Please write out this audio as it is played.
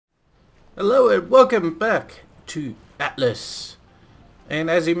Hello and welcome back to Atlas. And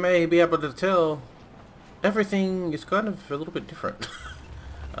as you may be able to tell, everything is kind of a little bit different.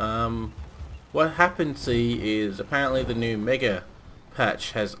 What happened, see, is apparently the new mega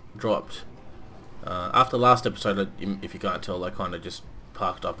patch has dropped. After last episode, if you can't tell, I kind of just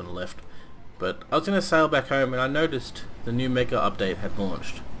parked up and left. But I was going to sail back home and I noticed the new mega update had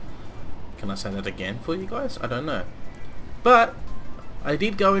launched. Can I say that again for you guys? I don't know. But I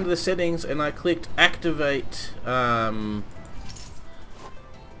did go into the settings and I clicked activate the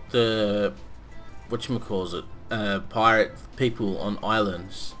whatchamacallit, pirate people on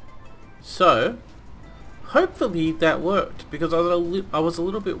islands. So hopefully that worked, because I was a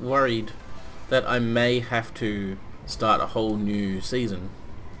little bit worried that I may have to start a whole new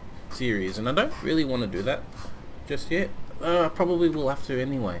series, and I don't really want to do that just yet. I probably will have to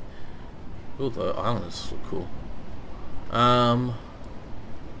anyway. Oh, the islands look cool.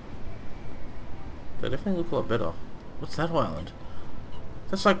 They definitely look a lot better. What's that island?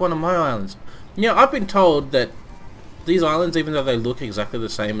 That's like one of my islands. Yeah, I've been told that these islands, even though they look exactly the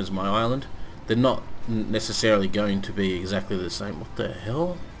same as my island, they're not necessarily going to be exactly the same. What the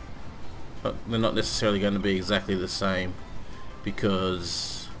hell? They're not necessarily going to be exactly the same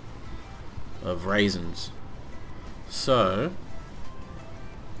because of raisins. So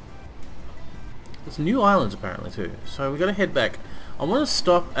there's new islands apparently too. So we got to head back. I want to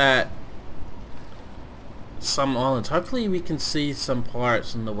stop at some islands. Hopefully we can see some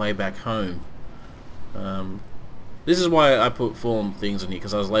pirates on the way back home. This is why I put form things in here,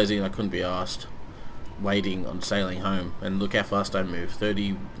 because I was lazy and I couldn't be asked waiting on sailing home. And look how fast I move,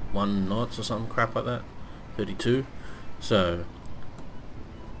 31 knots or something crap like that, 32. So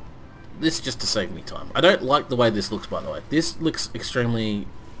this is just to save me time. I don't like the way this looks, by the way. This looks extremely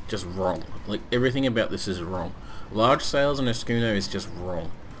just wrong. Like, everything about this is wrong. Large sails on a schooner is just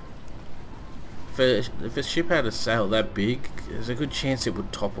wrong. If a ship had a sail that big, there's a good chance it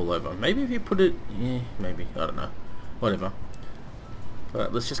would topple over. Maybe if you put it, yeah, maybe, I don't know, whatever.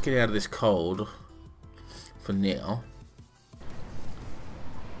 But let's just get out of this cold for now.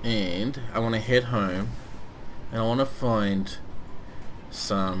 And I want to head home, and I want to find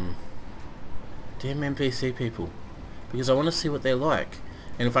some damn NPC people, because I want to see what they're like.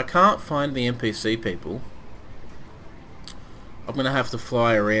 And if I can't find the NPC people, I'm going to have to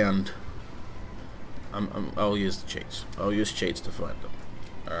fly around. I'll use the cheats. I'll use cheats to find them.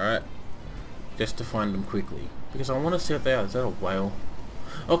 Alright? Just to find them quickly. Because I want to see what they are. Is that a whale?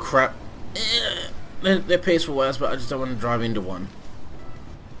 Oh crap. They're peaceful whales, but I just don't want to drive into one.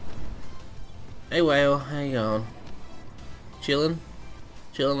 Hey whale, how you going? Chilling?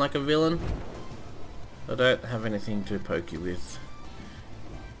 Chilling like a villain? I don't have anything to poke you with.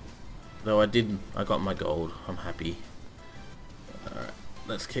 Though I got my gold. I'm happy. Alright,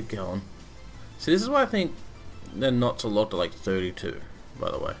 let's keep going. See, this is why I think the knots are locked at like 32,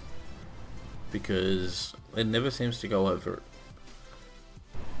 by the way. Because it never seems to go over it.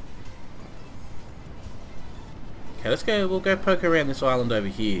 Okay, let's go, we'll go poke around this island over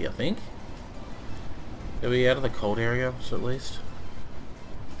here, I think. Are we out of the cold area, so at least?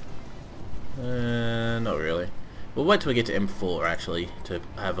 Not really. We'll wait till we get to M4, actually, to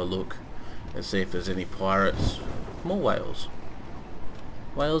have a look and see if there's any pirates. More whales.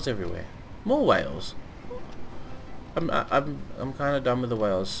 Whales everywhere. More whales. I'm kind of done with the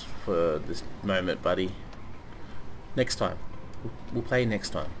whales for this moment, buddy. Next time. We'll play next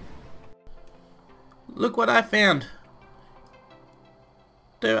time. Look what I found.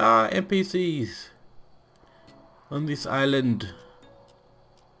 There are NPCs on this island.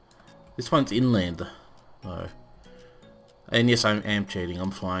 This one's inland. Oh. And yes, I am cheating.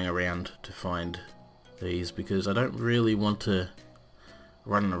 I'm flying around to find these because I don't really want to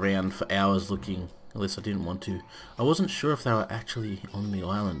run around for hours looking, unless I didn't want to. I wasn't sure if they were actually on the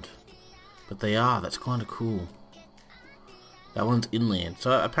island, but they are. That's kind of cool. That one's inland.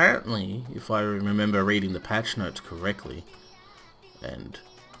 So apparently, if I remember reading the patch notes correctly, and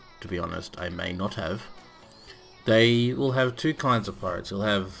to be honest, I may not have, they will have two kinds of pirates. You'll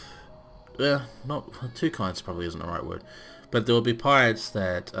have, not two kinds probably isn't the right word, but there will be pirates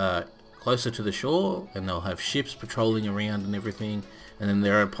that are closer to the shore, and they'll have ships patrolling around and everything. And then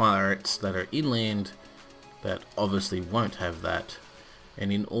there are pirates that are inland that obviously won't have that.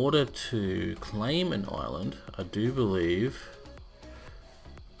 And in order to claim an island, I do believe...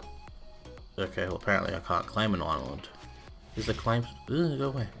 Okay, well apparently I can't claim an island. Is the claim... go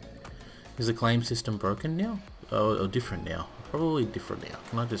away. Is the claim system broken now? Or different now? Probably different now.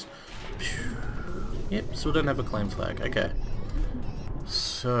 Can I just... Yep, still don't have a claim flag. Okay.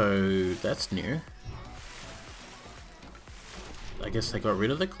 So, that's new. I guess they got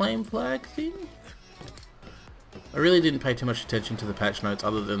rid of the claim flag thing? I really didn't pay too much attention to the patch notes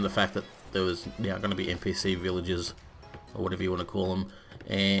other than the fact that there was now going to be NPC villages, or whatever you want to call them,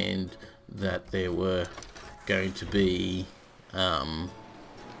 and that there were going to be, they're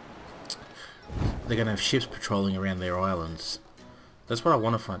going to have ships patrolling around their islands. That's what I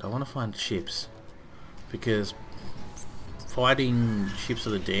want to find. I want to find ships, because fighting ships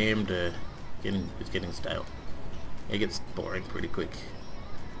of the damned is getting stale. It gets boring pretty quick.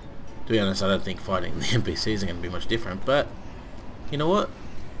 To be honest, I don't think fighting the NPCs are going to be much different, but you know what?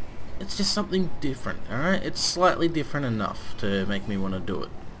 It's just something different, alright? It's slightly different enough to make me want to do it.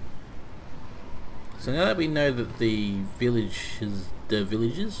 So now that we know that the villages,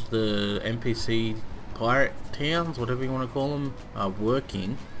 the NPC pirate towns, whatever you want to call them, are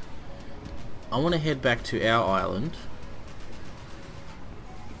working, I want to head back to our island,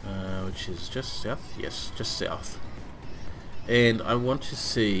 which is just south. Yes, just south. And I want to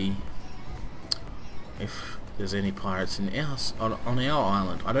see if there's any pirates in on our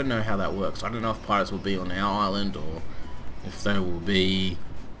island. I don't know how that works. I don't know if pirates will be on our island or if they will be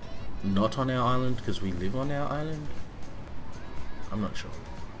not on our island because we live on our island. I'm not sure.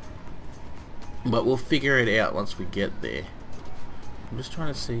 But we'll figure it out once we get there. I'm just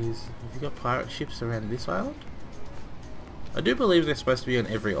trying to see, have you got pirate ships around this island? I do believe they're supposed to be on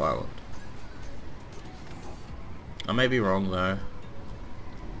every island. I may be wrong though,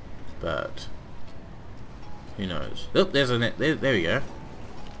 but who knows? Oh, there's a net. There we go.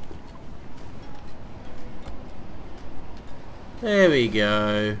 There we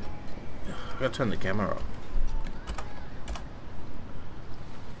go. I gotta turn the camera off.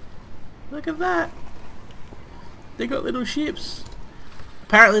 Look at that. They got little ships.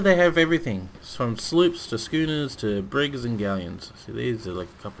 Apparently they have everything, from sloops to schooners to brigs and galleons. See, these are like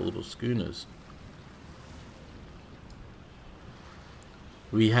a couple little schooners.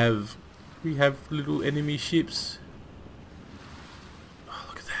 We have little enemy ships. Oh,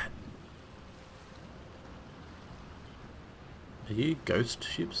 look at that. Are you ghost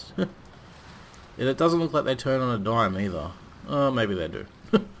ships? And it doesn't look like they turn on a dime either. Oh, maybe they do.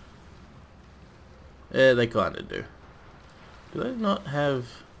 Yeah, they kinda do. Do they not have...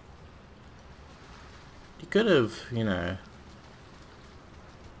 You could have, you know...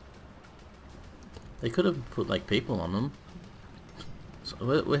 They could have put like people on them. So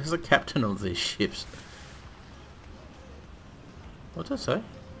where's the captain of these ships? What's that say?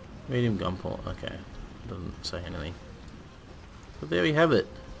 Medium gunport. Okay, doesn't say anything. But there we have it.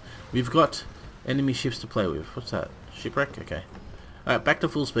 We've got enemy ships to play with. What's that? Shipwreck? Okay. Alright, back to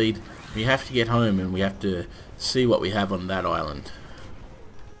full speed. We have to get home and we have to see what we have on that island.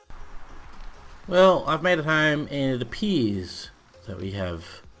 Well, I've made it home and it appears that we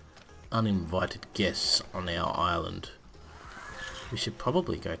have uninvited guests on our island. We should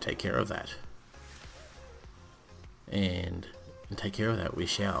probably go take care of that. And take care of that we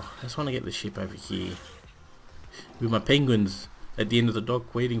shall. I just want to get the ship over here with my penguins at the end of the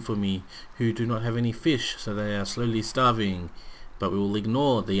dock waiting for me, who do not have any fish, so they are slowly starving. But we will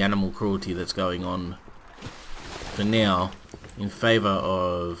ignore the animal cruelty that's going on for now in favour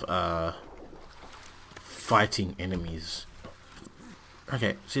of fighting enemies.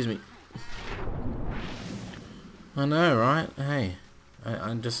 Okay, excuse me. I know, right? Hey,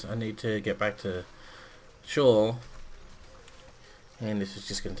 I need to get back to shore, and this is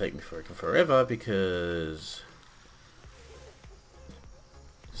just going to take me forever because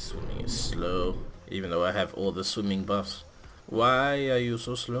swimming is slow, even though I have all the swimming buffs. Why are you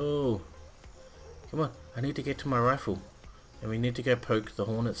so slow? Come on, I need to get to my rifle, and we need to go poke the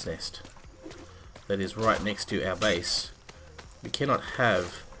hornet's nest that is right next to our base. We cannot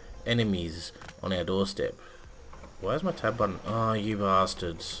have enemies on our doorstep. Why is my tab button? Oh, you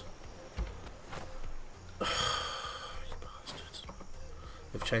bastards. You bastards.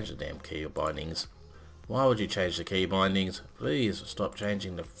 They've changed the damn key bindings. Why would you change the key bindings? Please stop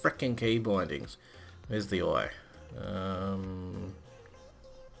changing the frickin' key bindings. Where's the eye?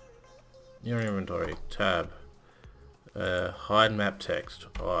 Your inventory. Tab. Hide map text.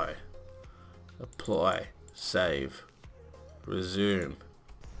 Eye. Apply. Save. Resume.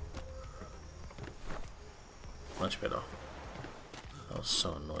 Much better. That was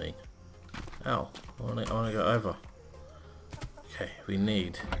so annoying. Ow. I wanna go over. Okay, we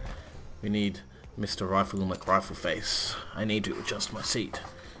need Mr. Rifle McRifleface. I need to adjust my seat.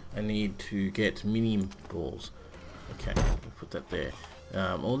 I need to get mini balls. Okay, we'll put that there.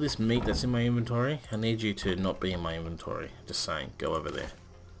 All this meat that's in my inventory, I need you to not be in my inventory. Just saying, go over there.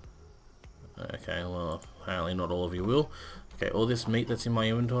 Okay, well, apparently not all of you will. Okay, all this meat that's in my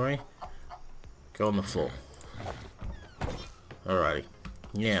inventory, go on the floor. Alrighty.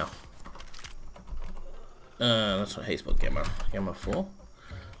 Now. That's what he's got Gamma 4.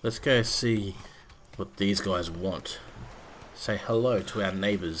 Let's go see what these guys want. Say hello to our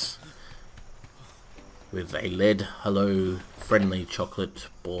neighbours with a lead hello friendly chocolate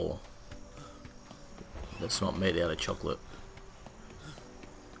ball that's not made out of chocolate.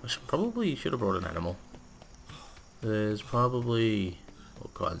 I probably should have brought an animal. There's probably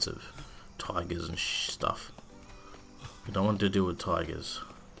all kinds of tigers and stuff. I don't want to deal with tigers.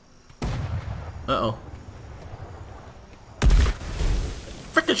 Uh-oh.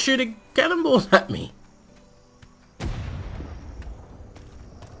 Frickin' shooting cannonballs at me!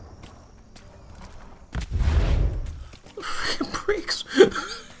 Frickin' pricks!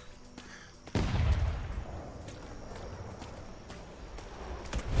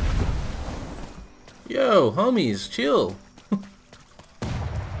 Yo, homies, chill!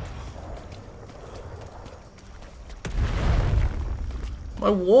 My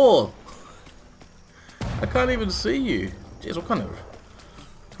wall! I can't even see you. Jeez, what kind of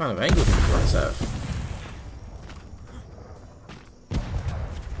angle do you guys have?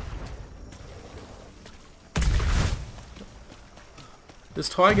 There's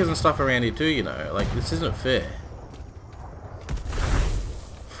tigers and stuff around here too, you know. Like, this isn't fair.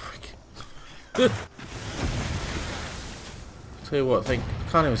 Frick. Tell you what, I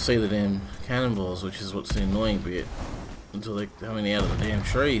can't even see the damn cannonballs, which is what's the annoying bit. Until they're coming out of the damn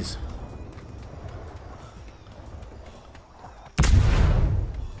trees.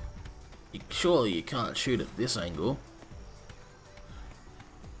 Surely you can't shoot at this angle.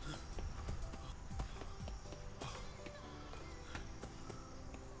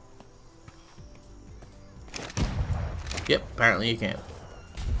 Yep, apparently you can.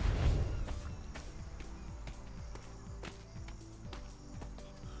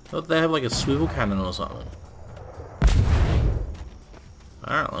 Thought they have like a swivel cannon or something.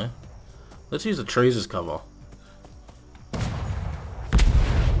 Apparently. Let's use the trees as cover.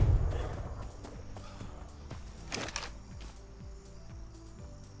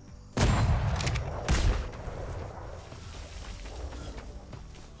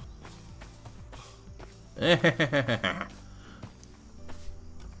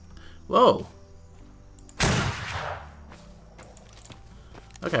 Whoa.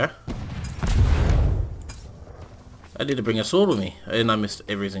 Okay. I need to bring a sword with me, and I missed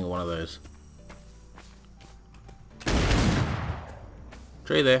every single one of those.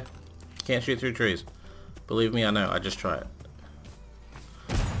 Tree there. Can't shoot through trees. Believe me, I know. I just try it.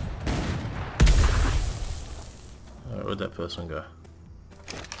 Alright, where'd that person go?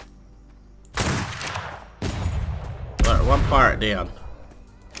 Alright, one pirate down.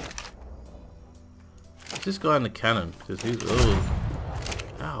 Is this guy in the cannon? Because he's... oh.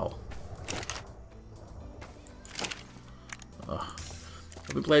 Ow. Oh.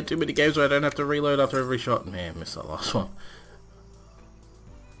 I've been playing too many games where I don't have to reload after every shot. Man, missed that last one.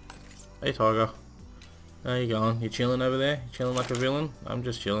 Hey Tiger. How you going? You chilling over there? You chilling like a villain? I'm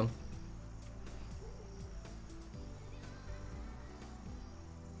just chilling.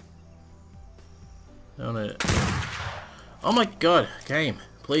 Oh my god, game,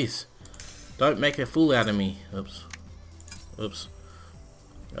 please. Don't make a fool out of me. Oops. Oops.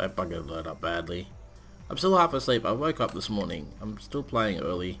 I buggered that up badly. I'm still half asleep. I woke up this morning. I'm still playing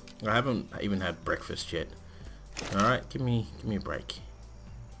early. I haven't even had breakfast yet. Alright, give me a break.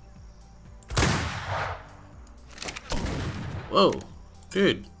 Whoa.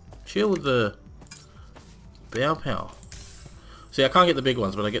 Dude, chill with the bow pow. See, I can't get the big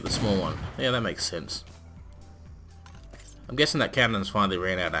ones, but I get the small one. Yeah, that makes sense. I'm guessing that cannon's finally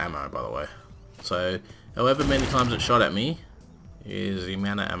ran out of ammo, by the way. So, however many times it shot at me is the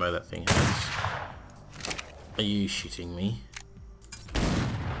amount of ammo that thing has. Are you shitting me?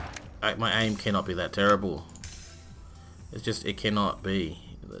 My aim cannot be that terrible. It's just, it cannot be.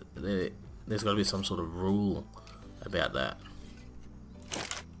 There's got to be some sort of rule about that.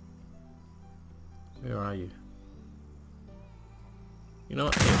 Where are you? You know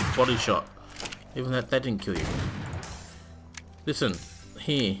what? Yeah, body shot. Even that didn't kill you. Listen,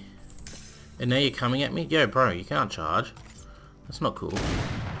 here. And now you're coming at me? Yo, bro, you can't charge. That's not cool.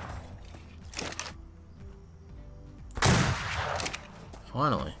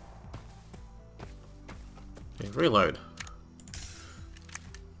 Finally. Yeah, reload.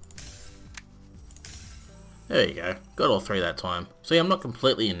 There you go. Got all three that time. See, I'm not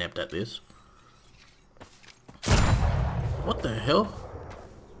completely inept at this. What the hell?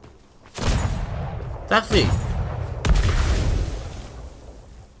 That thing!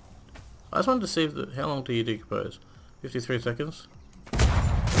 I just wanted to see if how long do you decompose? 53 seconds?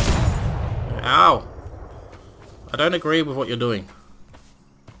 Ow! I don't agree with what you're doing.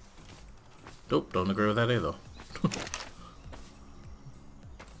 Nope, don't agree with that either.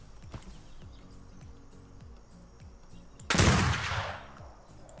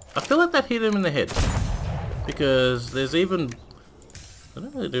 I feel like that hit him in the head. Because there's even... I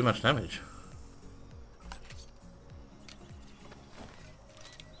don't really do much damage.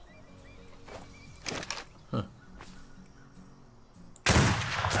 Huh.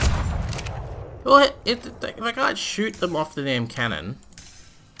 Well, if I can't shoot them off the damn cannon...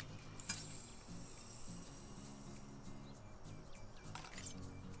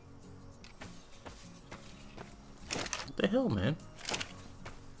 What the hell, man?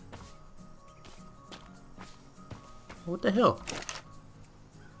 What the hell?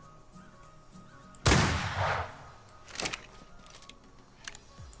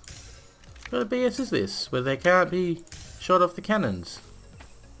 What a BS is this? Where they can't be shot off the cannons?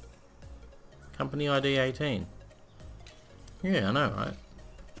 Company ID 18. Yeah, I know, right?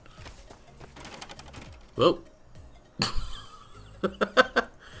 Whoa.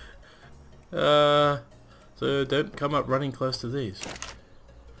 So don't come up running close to these.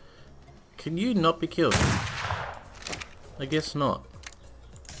 Can you not be killed? I guess not.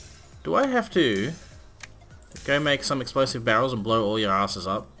 Do I have to go make some explosive barrels and blow all your asses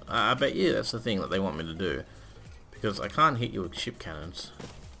up? I bet you that's the thing that they want me to do. Because I can't hit you with ship cannons.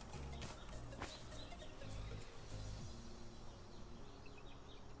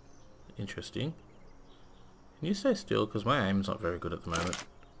 Interesting. Can you stay still? Because my aim's not very good at the moment.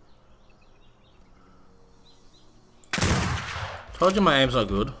 Told you my aim's not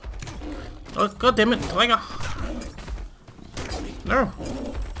good. Oh, god damn it, tiger! No!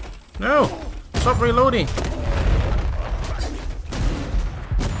 No! Stop reloading!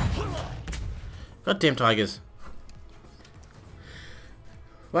 Goddamn tigers.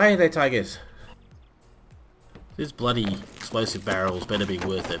 Why are they tigers? These bloody explosive barrels better be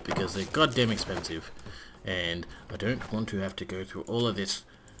worth it because they're goddamn expensive. And I don't want to have to go through all of this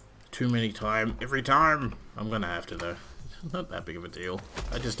too many times every time. I'm gonna have to though. It's not that big of a deal.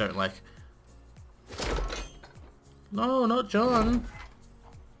 I just don't like... No, not John!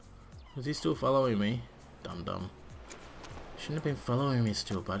 Is he still following me? Dum dum. Shouldn't have been following me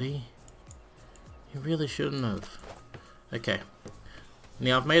still, buddy. You really shouldn't have. Okay.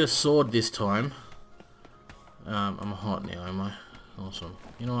 Now I've made a sword this time. I'm hot now, am I? Awesome.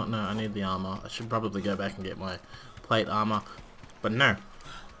 You know what? No, I need the armor. I should probably go back and get my plate armor. But no.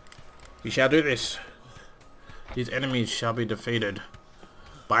 We shall do this. These enemies shall be defeated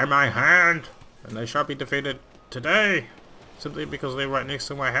by my hand. And they shall be defeated today. Simply because they're right next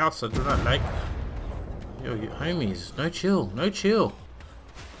to my house. I do not like... Yo, you homies. No chill. No chill.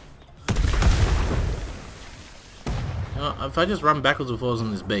 If I just run backwards and forwards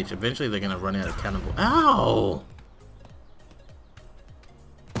on this beach, eventually they're going to run out of cannonball. Ow!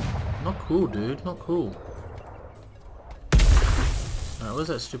 Not cool, dude. Not cool. Alright, where's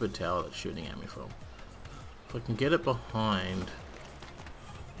that stupid tower that's shooting at me from? If I can get it behind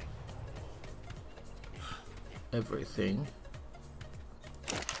everything.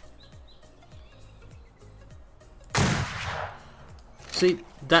 See,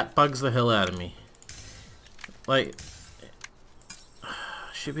 that bugs the hell out of me. Like...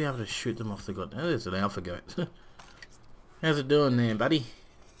 should be able to shoot them off the god. Oh, there's an alpha goat. How's it doing there, buddy?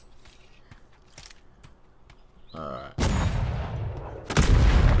 Alright.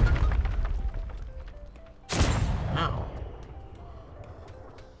 Ow.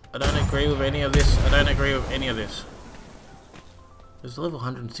 I don't agree with any of this. I don't agree with any of this. There's a level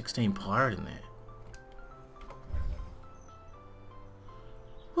 116 pirate in there.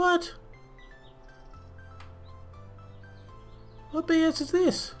 What? What BS is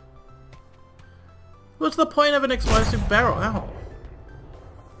this? What's the point of an explosive barrel? Ow.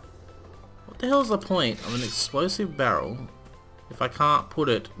 What the hell is the point of an explosive barrel if I can't put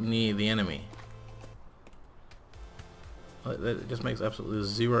it near the enemy? Like, that just makes absolutely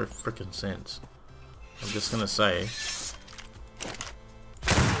zero freaking sense. I'm just gonna say...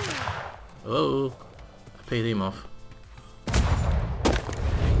 Oh, I paid him off.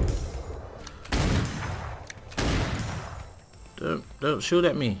 Don't shoot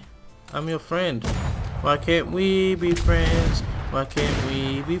at me. I'm your friend. Why can't we be friends? Why can't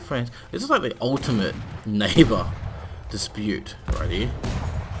we be friends? This is like the ultimate neighbor dispute right here.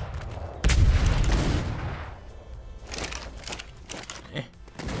 Eh.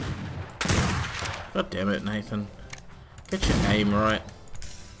 God damn it, Nathan. Get your aim right.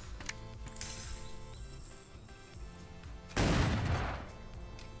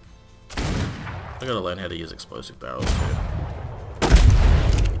 I gotta learn how to use explosive barrels too.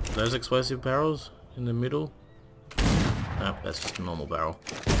 Those explosive barrels in the middle, Nope, that's just a normal barrel.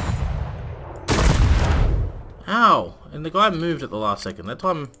 Ow! And the guy moved at the last second. That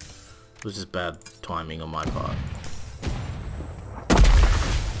time was just bad timing on my part.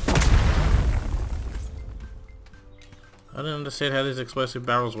 I don't understand how these explosive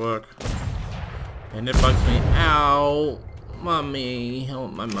barrels work. And it bugs me. Ow! Mummy!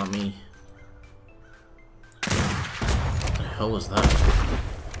 Help my mummy. What the hell was that?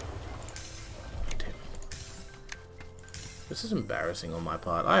 Damn. This is embarrassing on my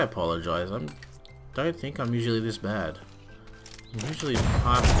part. I apologize. Don't think I'm usually this bad. I'm usually a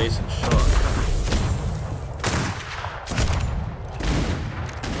half decent shot.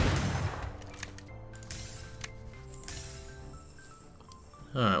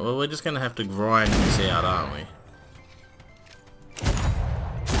 Alright, well we're just gonna have to grind this out, aren't we?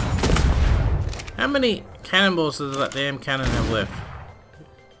 How many cannonballs does that damn cannon have left?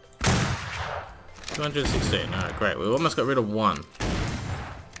 216. Alright, great. We almost got rid of one.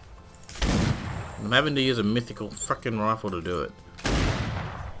 I'm having to use a mythical frickin' rifle to do it.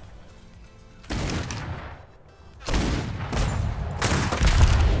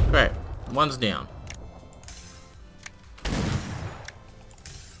 Great. One's down.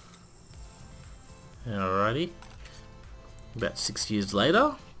 Alrighty. About 6 years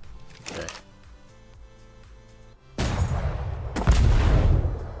later. Okay.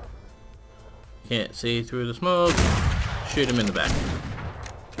 Can't see through the smoke. Shoot him in the back.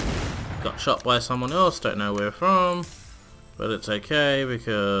 Got shot by someone else, don't know where from. But it's okay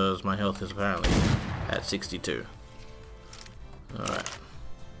because my health is apparently at 62. Alright.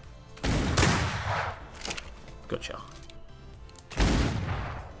 Gotcha.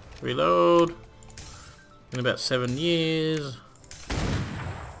 Reload. In about 7 years.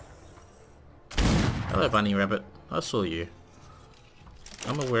 Hello, bunny rabbit. I saw you.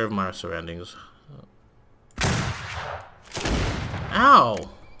 I'm aware of my surroundings.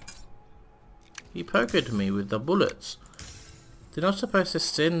 Ow! He poked me with the bullets. They're not supposed to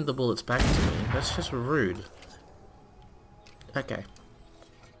send the bullets back to me. That's just rude. Okay.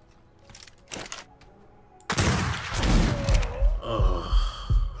 Oh.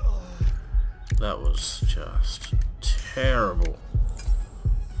 That was just terrible.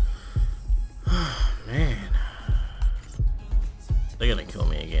 Man. They're gonna kill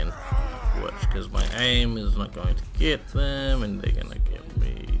me again. Watch, because my aim is not going to get them, and they're gonna get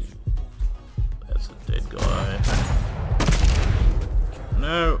me. That's a dead guy.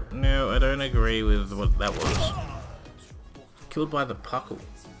 No, I don't agree with what that was. Killed by the puckle.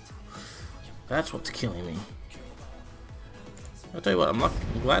 That's what's killing me. I'll tell you what, I'm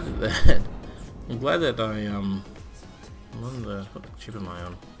glad that I'm glad that I'm on the, what chip am I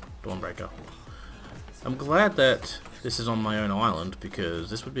on? Dawnbreaker. I'm glad that this is on my own island, because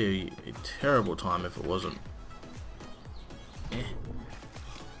this would be a terrible time if it wasn't.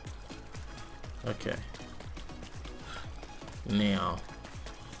 Okay. Now,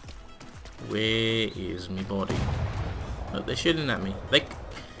 where is my body? Oh, they're shooting at me. They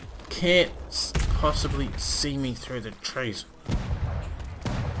can't possibly see me through the trees.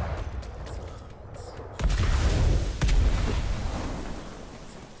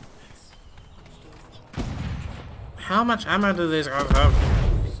 How much ammo do these guys have?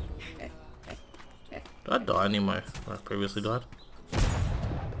 Did I die anyway? I previously died.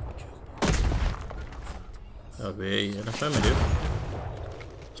 That'll be an affirmative.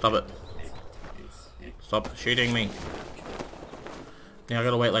 Stop it. Stop shooting me. Now I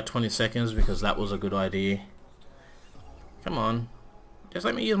gotta wait like 20 seconds because that was a good idea. Come on. Just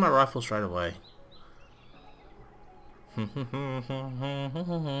let me use my rifle straight away.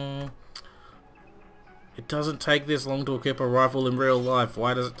 It doesn't take this long to equip a rifle in real life.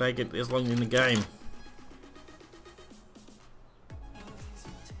 Why does it take it this long in the game?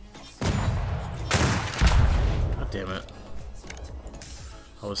 God damn it.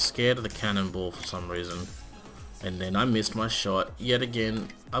 I was scared of the cannonball for some reason. And then I missed my shot yet again.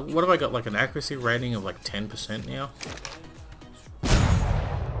 What have I got? Like an accuracy rating of like 10% now?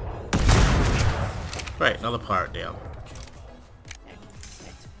 Great, another pirate down.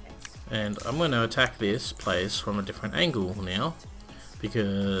 And I'm going to attack this place from a different angle now,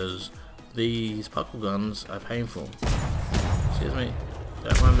 because these puckle guns are painful. Excuse me,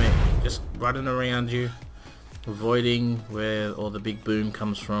 don't mind me, just running around you, avoiding where all the big boom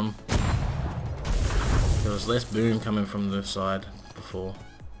comes from. There was less boom coming from this side before.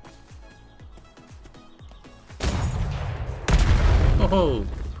 Oh,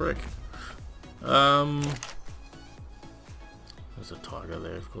 prick. There's a tiger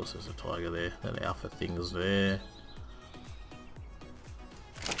there, of course there's a tiger there. That alpha thing is there.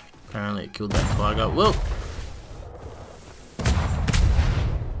 Apparently it killed that tiger. Whoa!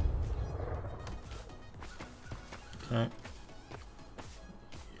 Okay.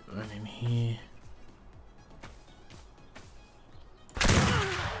 Run in here.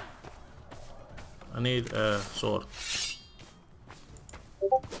 I need a sword.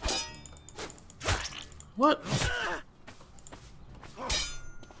 What?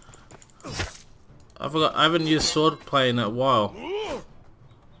 I forgot, I haven't used sword play in a while.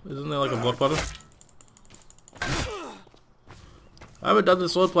 Isn't there like a block button? I haven't done the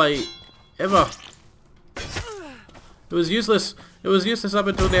sword play ever. It was useless. It was useless up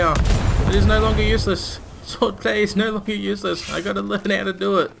until now. It is no longer useless. Sword play is no longer useless. I gotta learn how to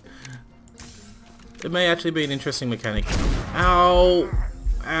do it. It may actually be an interesting mechanic. Ow!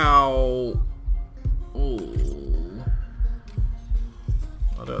 Ow! Ooh.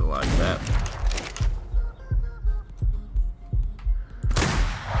 I don't like that.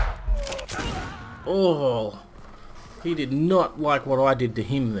 Oh! He did not like what I did to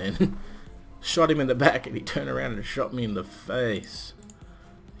him then. Shot him in the back and he turned around and shot me in the face.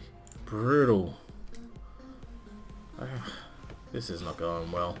 Brutal. This is not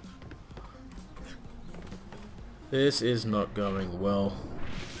going well. This is not going well.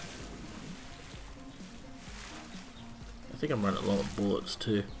 I think I'm running low on bullets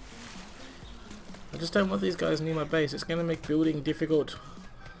too. I just don't want these guys near my base. It's going to make building difficult.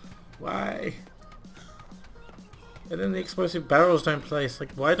 Why? And then the explosive barrels don't place.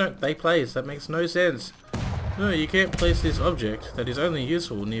 Like, why don't they place? That makes no sense. No, you can't place this object that is only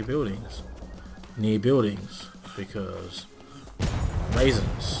useful near buildings. Near buildings. Because...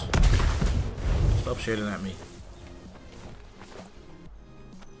 reasons. Stop shooting at me.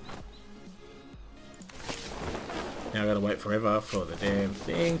 Now I gotta wait forever for the damn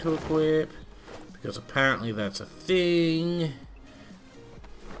thing to equip. Because apparently that's a thing.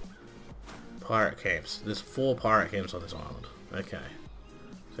 Pirate camps. There's 4 pirate camps on this island. Okay.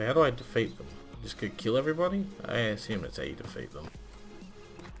 So how do I defeat them? Just go kill everybody? I assume that's how you defeat them.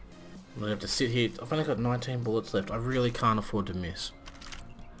 I'm gonna have to sit here. I've only got 19 bullets left. I really can't afford to miss.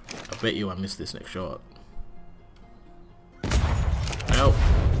 I bet you I missed this next shot. Help!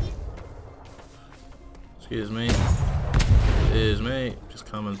 Excuse me. Excuse me. Just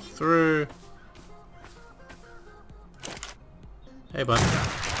coming through. Hey, bud.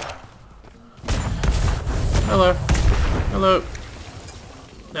 Hello. Hello.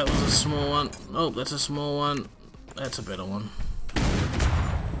 That was a small one. Oh, that's a small one. That's a better one.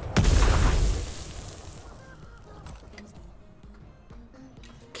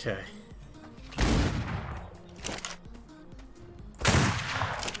 Okay.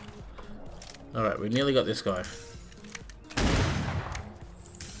 Alright, we nearly got this guy.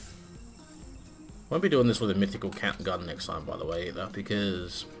 Won't be doing this with a mythical gun next time, by the way, either,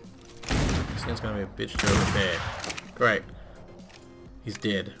 because this thing's going to be a bitch to repair. Great. He's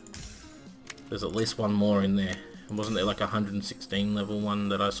dead. There's at least one more in there. And wasn't there like a 116 level one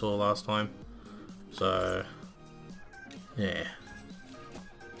that I saw last time? So, yeah.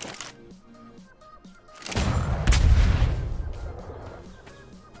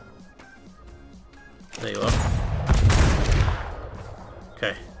 There you are.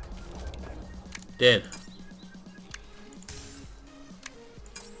 Okay. Dead.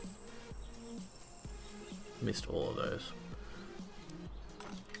 Missed all of those.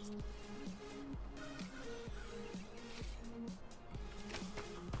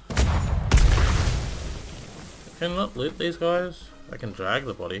 I cannot loot these guys. I can drag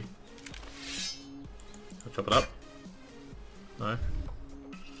the body. I'll chop it up. No.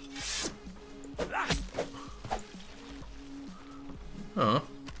 Oh.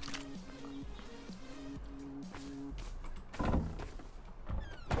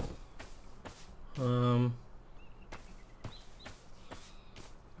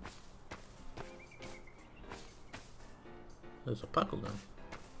 There's a buckle gun.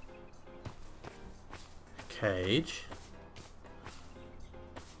 Cage.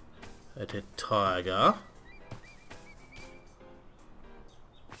 A dead tiger.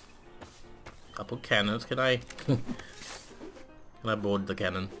 Couple cannons. Can I can I board the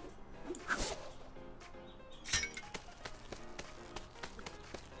cannon?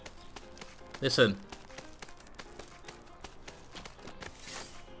 Listen.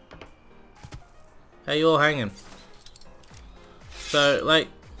 How you all hanging? So, like...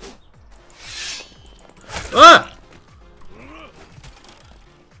 Ah!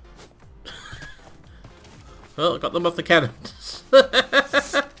 Well, I got them off the cannons. Ah,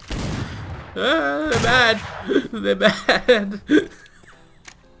 they're bad. They're bad.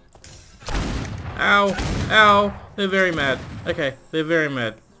 Ow. Ow. They're very mad. Okay, they're very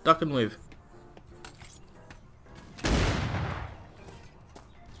mad. Duck and weave.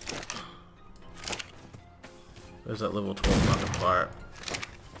 There's that level 12 fucking pirate.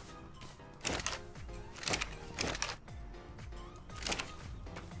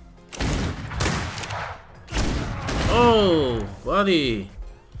 Oh, buddy.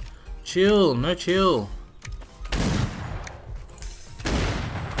 Chill, no chill.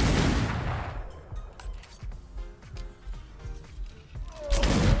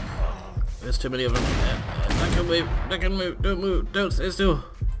 There's too many of them. I can move, I can move, don't move, don't stay still.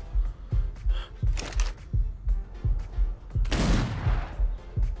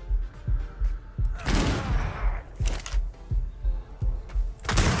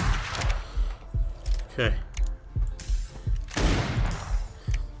 Okay.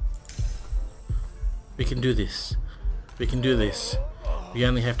 We can do this. We can do this. We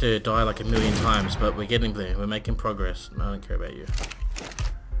only have to die like a million times, but we're getting there. We're making progress. No, I don't care about you.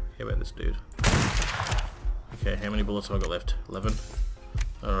 I care about this dude. Okay, how many bullets have I got left? 11?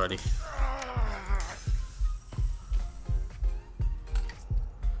 Alrighty.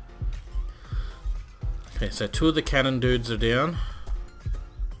 Okay, so 2 of the cannon dudes are down.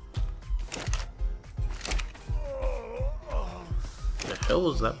 What the hell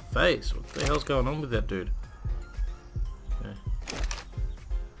was that face? What the hell's going on with that dude? Okay.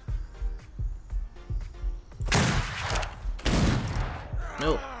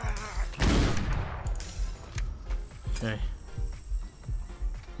 No. Okay.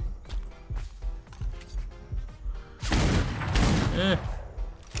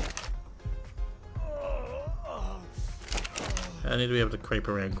 I need to be able to creep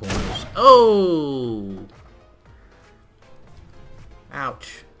around corners. Oh!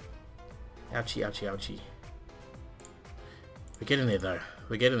 Ouch. Ouchie, ouchie, ouchie. We're getting there though.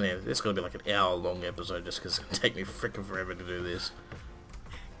 We're getting there. This is going to be like an hour long episode just because it's going to take me freaking forever to do this.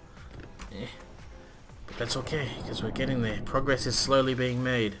 Yeah. But that's okay because we're getting there. Progress is slowly being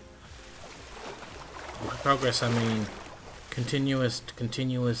made. By progress I mean continuous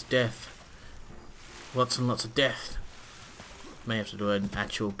death. Lots and lots of death. May have to do an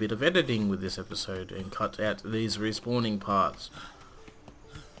actual bit of editing with this episode and cut out these respawning parts.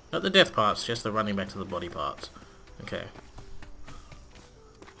 Not the death parts, just the running back to the body parts. Okay.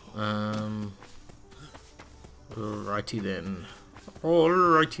 Alrighty then.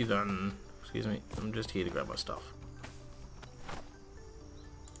 Alrighty then. Excuse me, I'm just here to grab my stuff.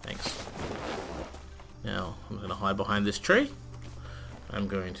 Thanks. Now, I'm going to hide behind this tree. I'm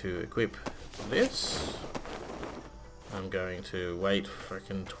going to equip this. I'm going to wait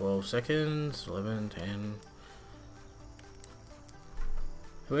frickin' 12 seconds, 11, 10.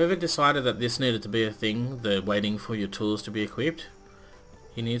 Whoever decided that this needed to be a thing, the waiting for your tools to be equipped,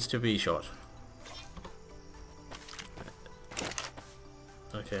 he needs to be shot.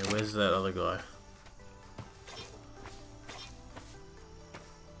 Okay, where's that other guy?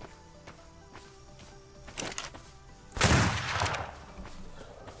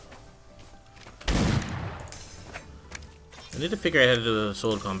 I need to figure out how to do the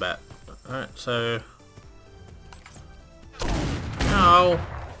sword combat. Alright, so... Ow!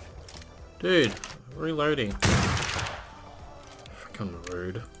 Dude, reloading. Freaking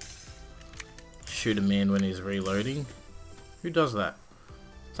rude. Shoot a man when he's reloading. Who does that?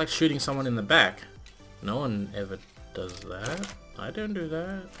 It's like shooting someone in the back. No one ever does that. I don't do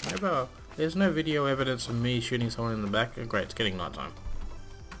that. Never. There's no video evidence of me shooting someone in the back. Oh, great, it's getting nighttime.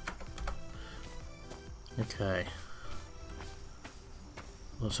 Okay.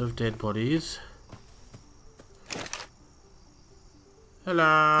 Lots of dead bodies.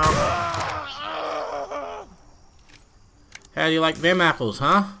 Hello. How do you like them apples,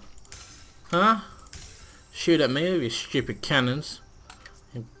 huh? Huh? Shoot at me with your stupid cannons.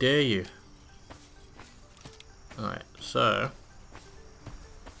 How dare you? Alright, so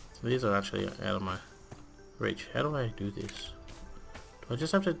these are actually out of my reach. How do I do this? Do I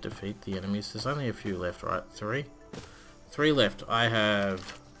just have to defeat the enemies? There's only a few left, right? 3? 3 left. I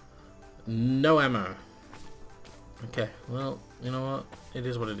have no ammo. Okay, well, you know what? It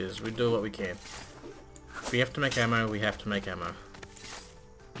is what it is. We do what we can. If we have to make ammo, we have to make ammo.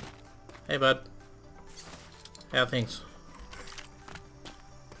 Hey, bud. How are things?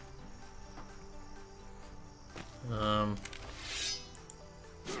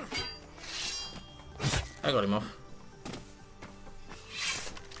 I got him off.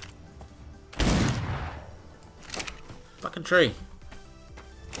 Fucking tree.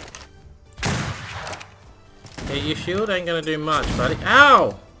 Yeah, your shield ain't gonna do much, buddy.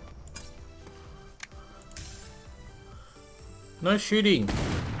 Ow! No shooting.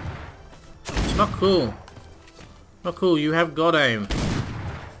 It's not cool. Not cool, you have god aim.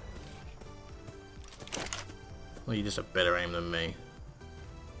 Well, you just have better aim than me.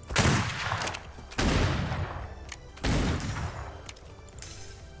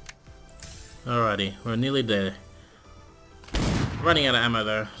 Alrighty, we're nearly there. Running out of ammo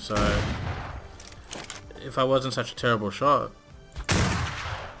though, so if I wasn't such a terrible shot,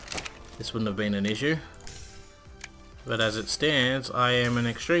 this wouldn't have been an issue. But as it stands, I am an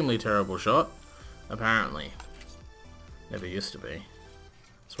extremely terrible shot, apparently. Never used to be.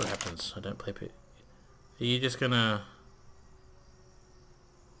 That's what happens. I don't play pit. Are you just gonna...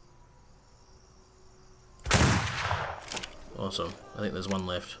 Awesome. I think there's one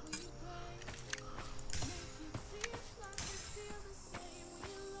left.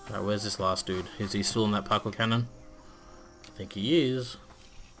 Alright, where's this last dude? Is he still in that parkour cannon? I think he is.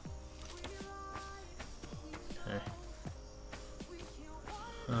 Okay.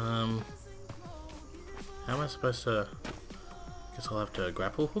 How am I supposed to... Guess I'll have to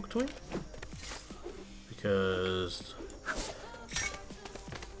grapple hook to him? Because...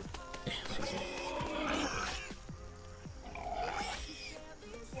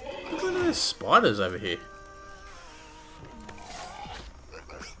 Look at those spiders over here.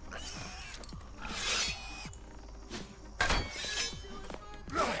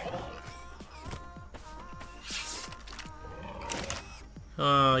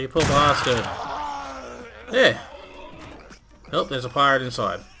 Oh, you poor bastard. Yeah. Oh, there's a pirate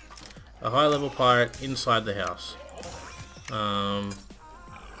inside. A high level pirate inside the house. I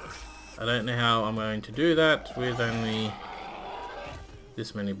don't know how I'm going to do that with only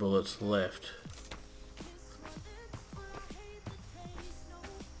this many bullets left.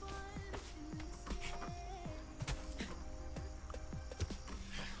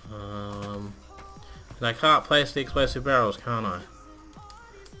 And I can't place the explosive barrels, can't I?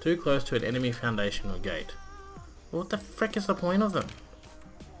 Too close to an enemy foundation or gate. What the frick is the point of them?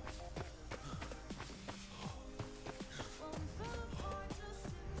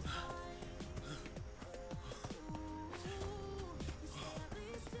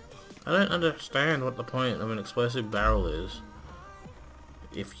 I don't understand what the point of an explosive barrel is.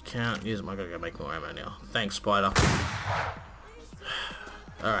 If you can't use them, I gotta go make more ammo now. Thanks, spider.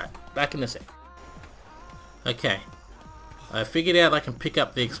 Alright, back in the set. Okay. I figured out I can pick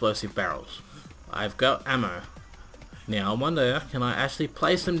up the explosive barrels. I've got ammo. Now I wonder, can I actually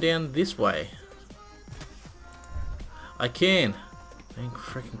place them down this way? I can. Thank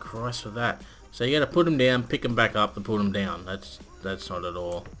freaking Christ for that. So you gotta put them down, pick them back up, and put them down. That's not at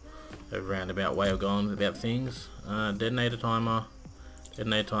all a roundabout way of going about things. Detonator timer.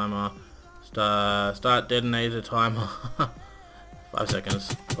 Detonator timer. Start detonator timer. 5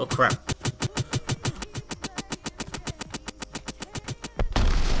 seconds. Oh crap.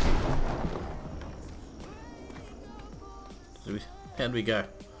 How'd we go?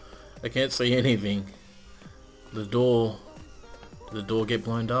 I can't see anything. The door... Did the door get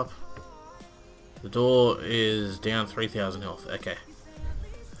blown up? The door is down 3,000 health. Okay.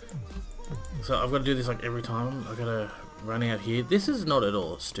 So I've got to do this like every time. I've got to run out here. This is not at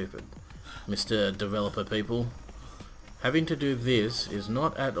all stupid, Mr. Developer people. Having to do this is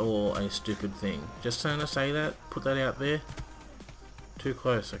not at all a stupid thing. Just trying to say that. Put that out there. Too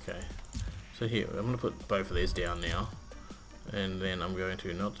close. Okay. So here, I'm going to put both of these down now. And then I'm going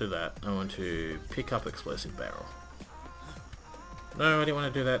to not do that. I want to pick up explosive barrel. No, I didn't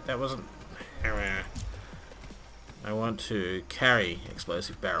want to do that. That wasn't... I want to carry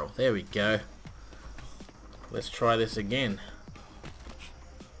explosive barrel. There we go. Let's try this again.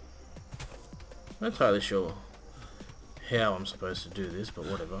 I'm not entirely sure how I'm supposed to do this, but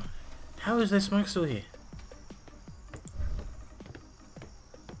whatever. How is there smoke still here?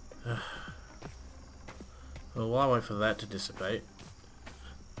 Well, while I wait for that to dissipate,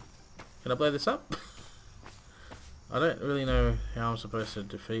 can I blow this up? I don't really know how I'm supposed to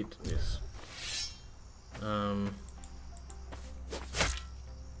defeat this. I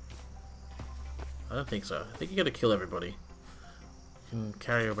don't think so. I think you gotta kill everybody. You can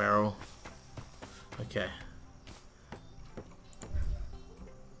carry a barrel. Okay.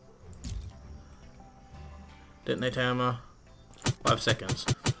 Detonate hammer. 5 seconds.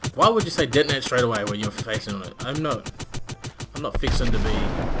 Why would you say detonate straight away when you're facing on it? I'm not fixing to be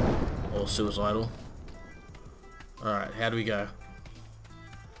all suicidal. Alright, how do we go?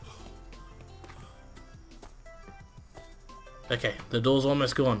 Okay, the door's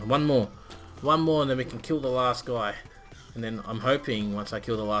almost gone. One more and then we can kill the last guy. And then I'm hoping once I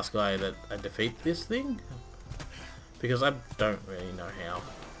kill the last guy that I defeat this thing. Because I don't really know how.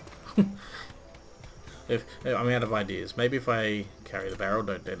 I'm out of ideas. Maybe if I carry the barrel,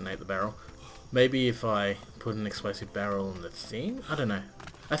 don't detonate the barrel. Maybe if I put an explosive barrel in the thing? I don't know.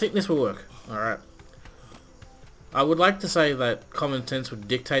 I think this will work. Alright. I would like to say that common sense would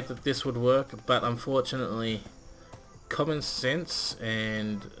dictate that this would work, but unfortunately common sense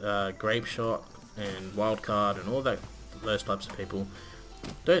and grape shot and wild card and all that, those types of people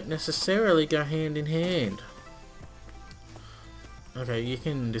don't necessarily go hand in hand. Okay, you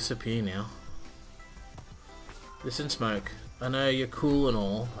can disappear now. Listen, smoke. I know you're cool and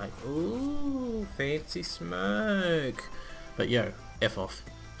all, like, ooh, fancy smoke. But yo, F off.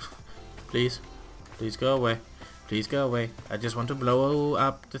 Please. Please go away. Please go away. I just want to blow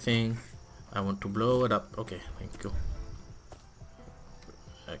up the thing. I want to blow it up. Okay, thank you.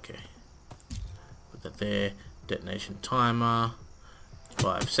 Okay. Put that there. Detonation timer.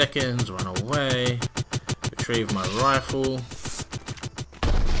 5 seconds. Run away. Retrieve my rifle.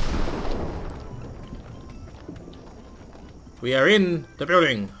 We are in the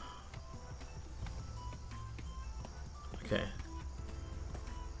building. Okay.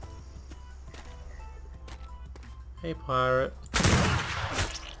 Hey, pirate.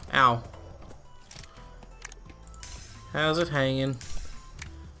 Ow. How's it hanging?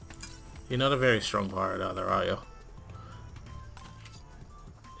 You're not a very strong pirate either, are you?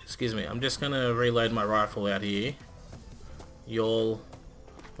 Excuse me, I'm just gonna reload my rifle out here. Y'all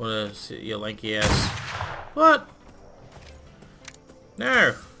wanna sit your lanky ass? What?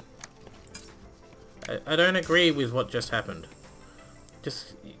 No! I don't agree with what just happened.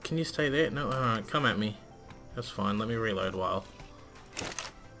 Just, can you stay there? No, alright, come at me. That's fine, let me reload while.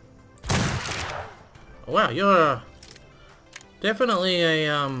 Oh, wow, you're definitely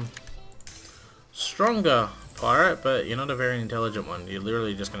a stronger pirate, but you're not a very intelligent one. You're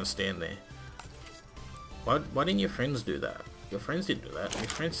literally just gonna stand there. Why didn't your friends do that? Your friends didn't do that. Your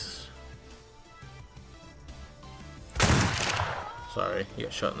friends... Sorry, you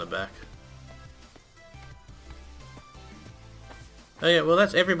got shot in the back. Oh yeah, well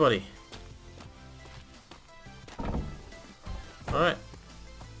that's everybody. Alright.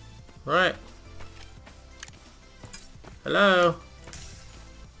 Right. Hello?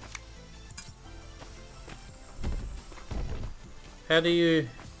 How do you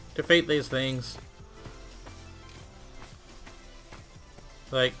defeat these things?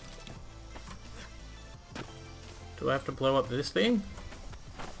 Like... Do I have to blow up this thing?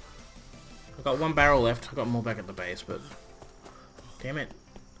 I've got 1 barrel left. I've got more back at the base, but... Damn it.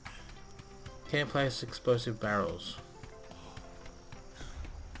 Can't place explosive barrels.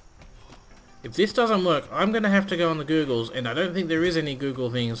 If this doesn't work, I'm going to have to go on the Googles, and I don't think there is any Google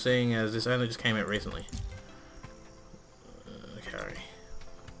thing, seeing as this only just came out recently. Okay.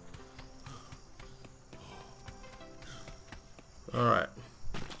 Alright.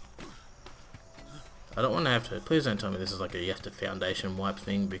 I don't want to have to... Please don't tell me this is like a you have to foundation wipe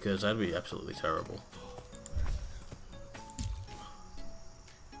thing, because that'd be absolutely terrible.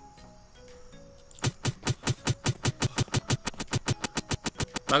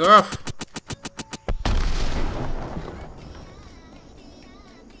 Bugger off!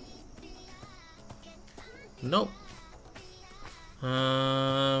 Nope.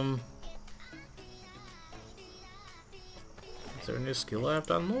 Is there a new skill I have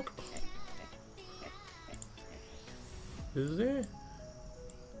to unlock? Is there?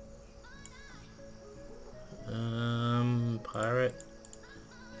 Pirate.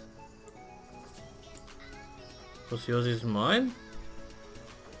 What's yours is mine?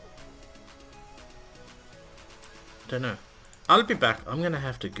 Don't know. I'll be back. I'm gonna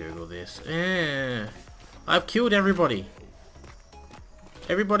have to Google this. I've killed everybody.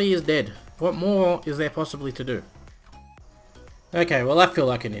 Everybody is dead. What more is there possibly to do? Okay, well I feel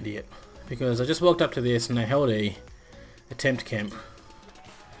like an idiot. Because I just walked up to this and I held a attempt camp.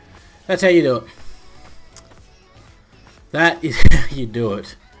 That's how you do it. That is how you do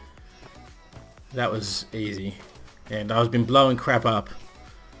it. That was easy. And I've been blowing crap up.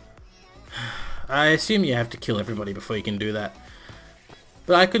 I assume you have to kill everybody before you can do that.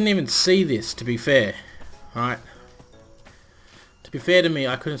 But I couldn't even see this, to be fair. Alright? To be fair to me,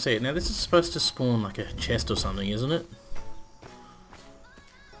 I couldn't see it. Now this is supposed to spawn like a chest or something, isn't it?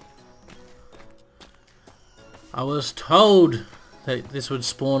 I was told that this would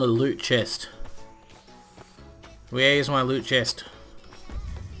spawn a loot chest. Where is my loot chest?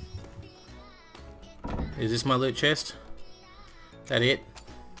 Is this my loot chest? That it?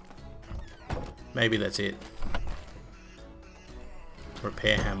 Maybe that's it.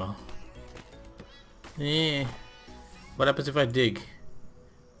 Repair hammer. Yeah. What happens if I dig?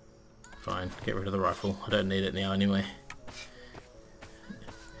 Fine, get rid of the rifle. I don't need it now anyway.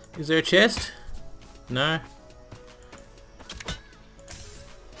 Is there a chest? No?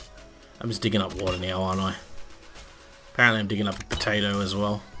 I'm just digging up water now, aren't I? Apparently I'm digging up a potato as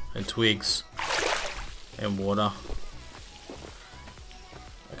well. And twigs. And water.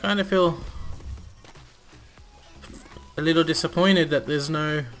 I kind of feel... a little disappointed that there's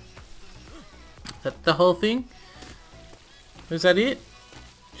no... That the whole thing? Is that it?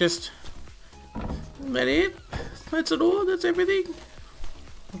 Just... Is that it? That's it all? That's everything?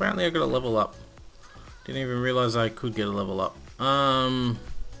 Apparently I got a level up. Didn't even realise I could get a level up. Wow,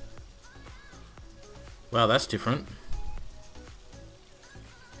 that's different.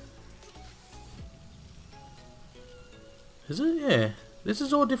 Is it? Yeah. This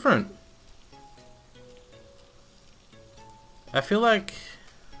is all different. I feel like...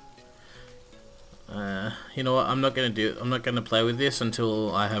 you know what, I'm not gonna play with this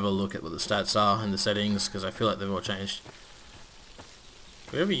until I have a look at what the stats are and the settings, because I feel like they've all changed.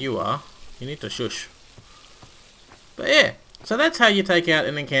 Wherever you are, you need to shush. But yeah, so that's how you take out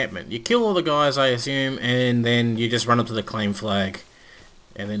an encampment. You kill all the guys, I assume, and then you just run up to the claim flag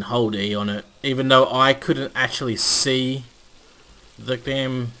and then hold E on it, even though I couldn't actually see the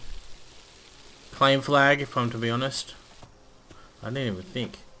damn claim flag, if I'm to be honest. I didn't even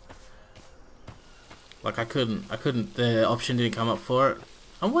think. Like I couldn't, the option didn't come up for it.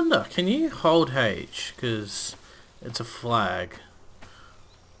 I wonder, can you hold H? Because it's a flag.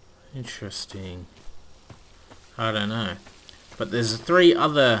 Interesting. I don't know. But there's 3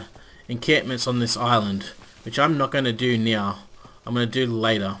 other encampments on this island, which I'm not going to do now. I'm going to do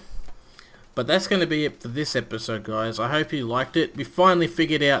later. But that's going to be it for this episode, guys. I hope you liked it. We finally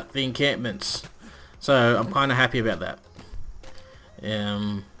figured out the encampments. So I'm kind of happy about that.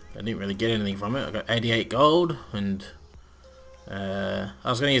 I didn't really get anything from it. I got 88 gold, and I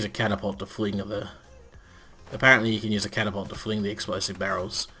was going to use a catapult to fling the... Apparently you can use a catapult to fling the explosive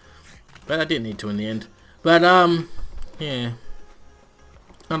barrels. But I didn't need to in the end. But, yeah.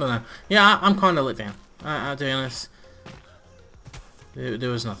 I don't know. Yeah, I'm kind of let down. I'll be honest. There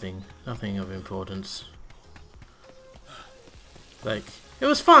was nothing of importance. Like, it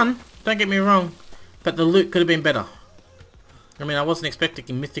was fun, don't get me wrong, but the loot could have been better. I mean, I wasn't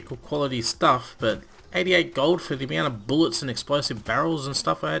expecting mythical quality stuff, but 88 gold for the amount of bullets and explosive barrels and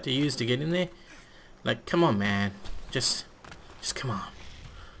stuff I had to use to get in there. Like, come on, man. Just come on.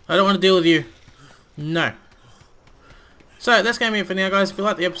 I don't want to deal with you. No. So, that's going to be it for now, guys. If you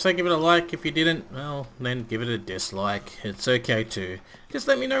liked the episode, give it a like. If you didn't, well, then give it a dislike. It's okay too. Just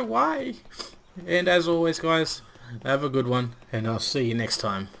let me know why. And as always, guys, have a good one, and I'll see you next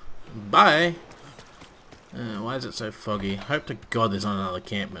time. Bye. Why is it so foggy? Hope to God there's not another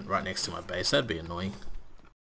encampment right next to my base. That'd be annoying.